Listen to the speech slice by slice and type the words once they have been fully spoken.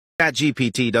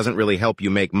ChatGPT doesn't really help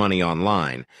you make money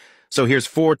online. So here's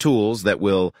 4 tools that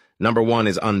will. Number 1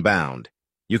 is Unbound.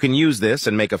 You can use this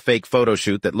and make a fake photo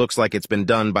shoot that looks like it's been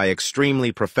done by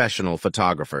extremely professional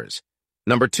photographers.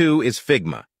 Number 2 is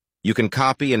Figma. You can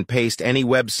copy and paste any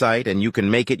website and you can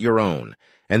make it your own,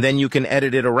 and then you can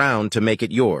edit it around to make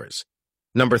it yours.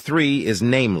 Number 3 is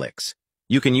Namelix.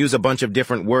 You can use a bunch of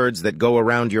different words that go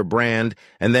around your brand,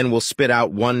 and then we'll spit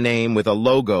out one name with a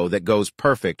logo that goes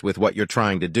perfect with what you're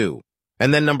trying to do.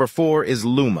 And then number 4 is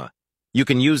Luma. You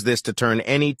can use this to turn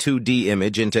any 2D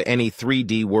image into any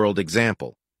 3D world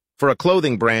example. For a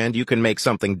clothing brand, you can make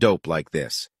something dope like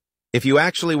this. If you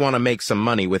actually want to make some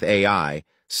money with AI,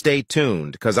 stay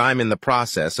tuned, because I'm in the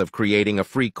process of creating a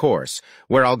free course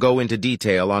where I'll go into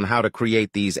detail on how to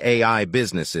create these AI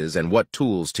businesses and what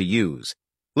tools to use.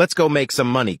 Let's go make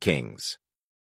some money, kings.